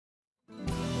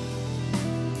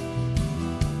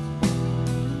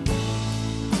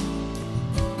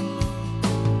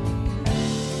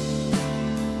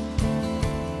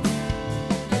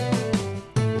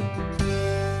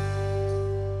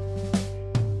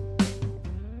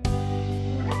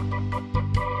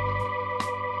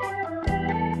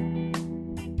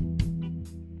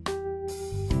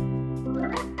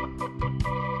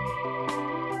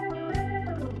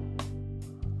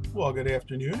Well, good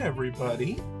afternoon,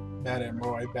 everybody. Matt and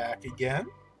Roy back again.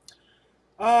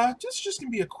 Just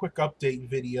gonna be a quick update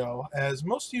video. As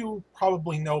most of you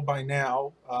probably know by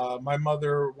now, my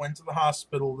mother went to the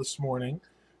hospital this morning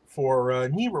for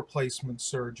knee replacement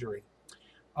surgery.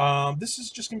 This is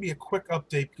just gonna be a quick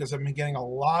update because I've been getting a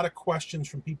lot of questions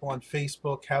from people on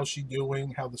Facebook. How's she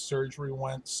doing? How the surgery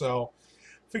went? So,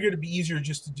 figured it'd be easier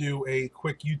just to do a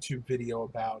quick YouTube video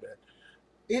about it.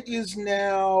 It is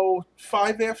now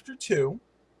 5 after 2.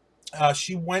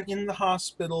 She went in the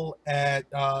hospital at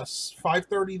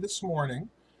 5:30 this morning.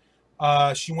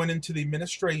 She went into the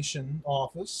administration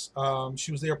office.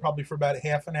 She was there probably for about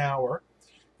half an hour.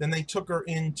 Then they took her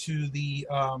into the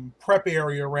prep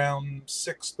area around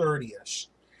 6:30ish.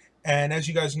 And as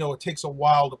you guys know, it takes a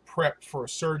while to prep for a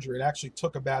surgery. It actually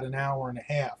took about an hour and a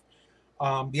half.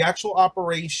 The actual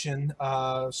operation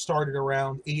started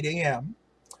around 8 a.m.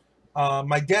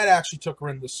 My dad actually took her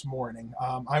in this morning.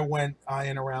 I went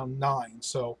in around 9.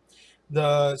 So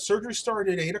the surgery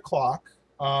started at 8 o'clock.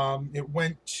 It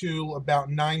went to about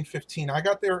 9:15. I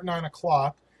got there at 9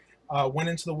 o'clock, went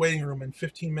into the waiting room, and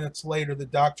 15 minutes later, the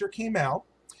doctor came out,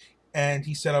 and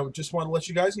he said, I just want to let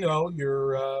you guys know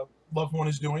your loved one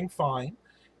is doing fine.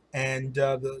 And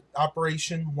the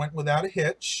operation went without a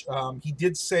hitch. He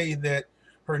did say that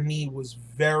her knee was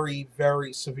very,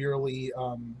 very severely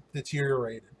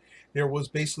deteriorated. There was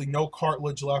basically no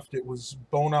cartilage left. It was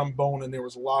bone on bone, and there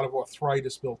was a lot of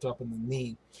arthritis built up in the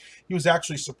knee. He was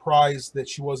actually surprised that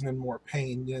she wasn't in more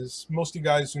pain. As most of you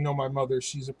guys who know my mother,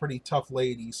 she's a pretty tough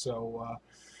lady, so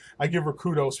I give her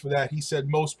kudos for that. He said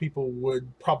most people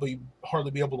would probably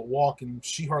hardly be able to walk, and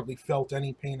she hardly felt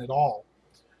any pain at all.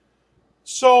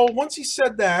 So once he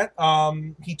said that,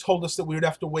 he told us that we would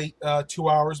have to wait 2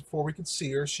 hours before we could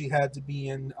see her. She had to be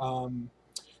in...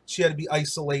 She had to be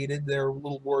isolated. They're a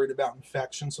little worried about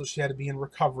infection, so she had to be in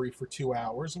recovery for 2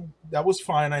 hours. And that was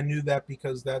fine. I knew that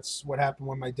because that's what happened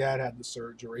when my dad had the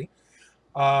surgery.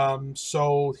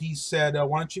 So he said,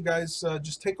 why don't you guys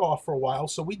just take off for a while?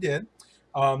 So we did.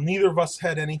 Neither of us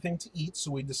had anything to eat,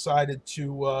 so we decided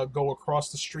to go across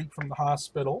the street from the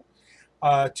hospital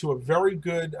to a very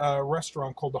good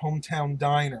restaurant called the Hometown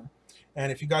Diner.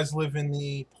 And if you guys live in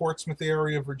the Portsmouth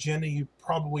area of Virginia, you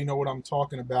probably know what I'm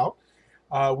talking about.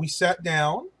 We sat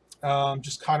down,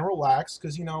 just kind of relaxed,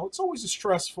 because, you know, it's always a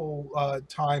stressful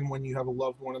time when you have a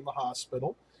loved one in the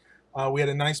hospital. We had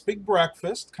a nice big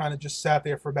breakfast, kind of just sat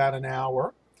there for about an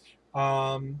hour.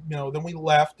 Then we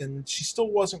left, and she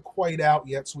still wasn't quite out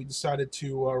yet, so we decided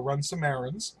to run some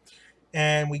errands.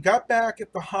 And we got back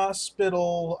at the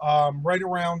hospital right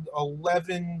around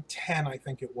 11:10, I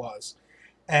think it was.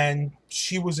 And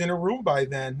she was in her room by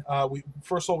then.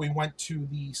 First of all, we went to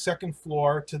the second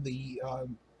floor to the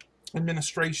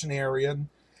administration area. And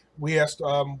we asked,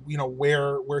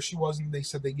 where she was, and they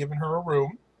said they'd given her a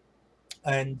room.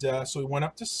 And so we went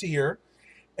up to see her.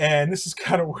 And this is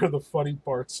kind of where the funny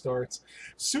part starts.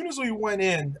 As soon as we went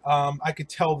in, I could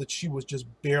tell that she was just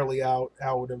barely out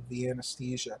of the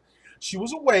anesthesia. She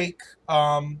was awake,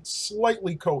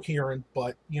 slightly coherent,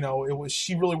 but,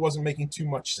 she really wasn't making too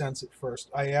much sense at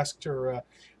first. I asked her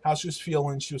how she was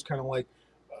feeling. She was kind of like,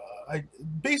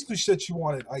 basically she said she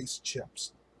wanted ice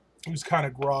chips. It was kind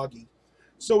of groggy.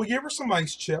 So we gave her some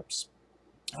ice chips.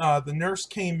 The nurse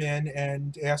came in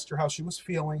and asked her how she was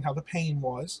feeling, how the pain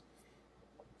was.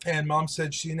 And Mom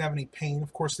said she didn't have any pain.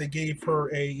 Of course, they gave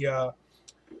her a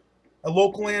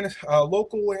local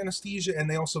anesthesia, and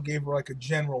they also gave her like a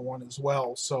general one as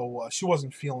well. So she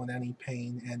wasn't feeling any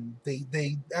pain. And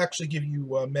they actually give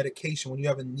you medication when you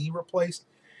have a knee replaced.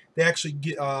 They actually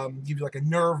give you like a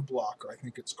nerve blocker, I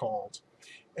think it's called.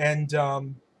 And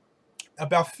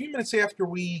about a few minutes after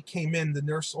we came in,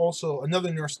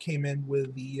 another nurse came in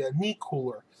with the knee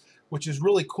cooler, which is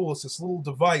really cool. It's this little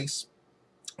device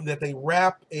that they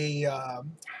wrap I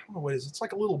don't know what it is. It's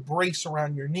like a little brace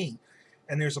around your knee.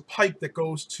 And there's a pipe that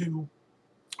goes to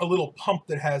a little pump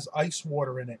that has ice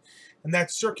water in it. And that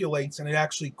circulates, and it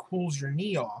actually cools your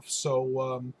knee off.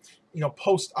 So,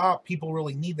 post-op, people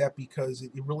really need that because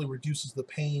it really reduces the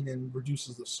pain and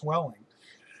reduces the swelling.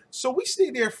 So we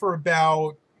stayed there for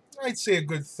about, I'd say, a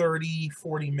good 30,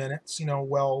 40 minutes,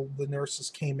 while the nurses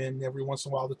came in every once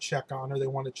in a while to check on her. They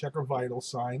wanted to check her vital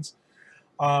signs.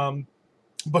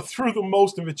 But through the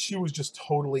most of it, she was just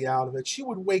totally out of it. She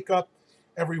would wake up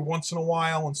every once in a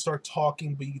while and start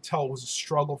talking, but you could tell it was a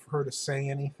struggle for her to say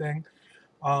anything.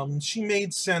 She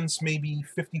made sense maybe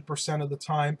 50% of the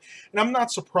time. And I'm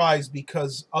not surprised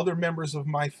because other members of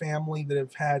my family that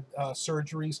have had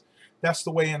surgeries, that's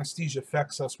the way anesthesia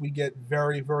affects us. We get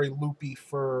very, very loopy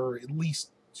for at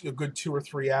least a good 2 or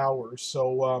 3 hours.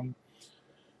 So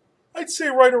I'd say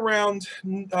right around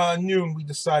noon we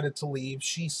decided to leave.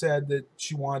 She said that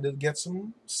she wanted to get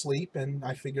some sleep, and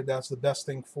I figured that's the best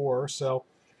thing for her. So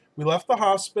we left the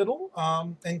hospital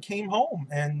and came home.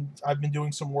 And I've been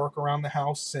doing some work around the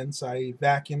house since. I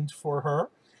vacuumed for her.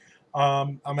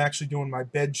 I'm actually doing my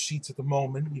bed sheets at the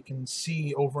moment. You can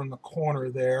see over in the corner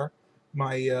there,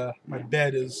 my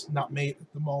bed is not made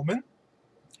at the moment.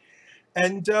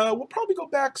 And we'll probably go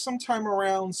back sometime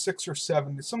around 6 or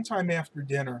 7, sometime after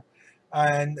dinner.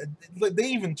 And they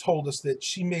even told us that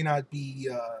she may not be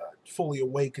fully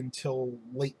awake until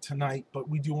late tonight, but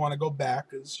we do want to go back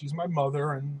because she's my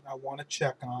mother and I want to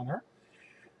check on her.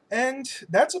 And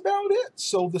that's about it.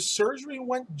 So the surgery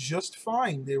went just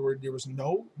fine. There was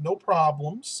no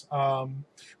problems. It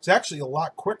was actually a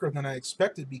lot quicker than I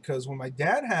expected because when my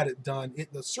dad had it done,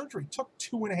 the surgery took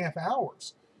 2.5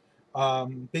 hours.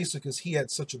 Basically, because he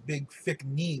had such a big, thick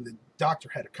knee, the doctor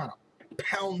had to kind of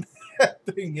pound that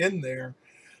thing in there.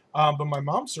 But my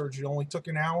mom's surgery only took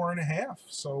an hour and a half.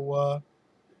 So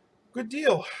good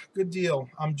deal, good deal.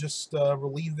 I'm just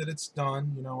relieved that it's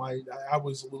done. You know, I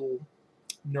was a little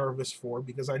nervous for her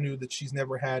because I knew that she's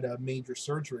never had a major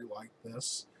surgery like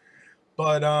this.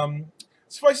 But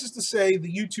suffice it to say,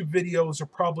 the YouTube videos are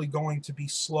probably going to be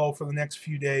slow for the next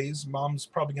few days. Mom's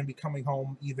probably going to be coming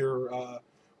home either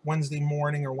Wednesday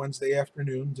morning or Wednesday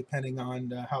afternoon, depending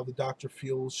on how the doctor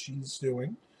feels she's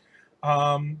doing.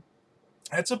 Um,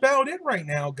 that's about it right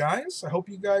now, guys. I hope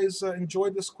you guys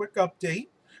enjoyed this quick update.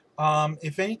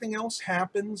 If anything else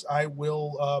happens, I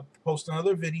will post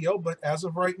another video, but as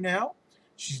of right now,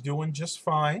 she's doing just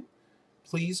fine.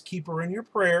 Please keep her in your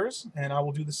prayers, and I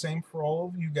will do the same for all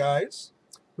of you guys.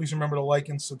 Please remember to like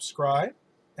and subscribe.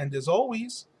 And as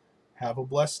always, have a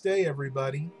blessed day,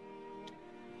 everybody.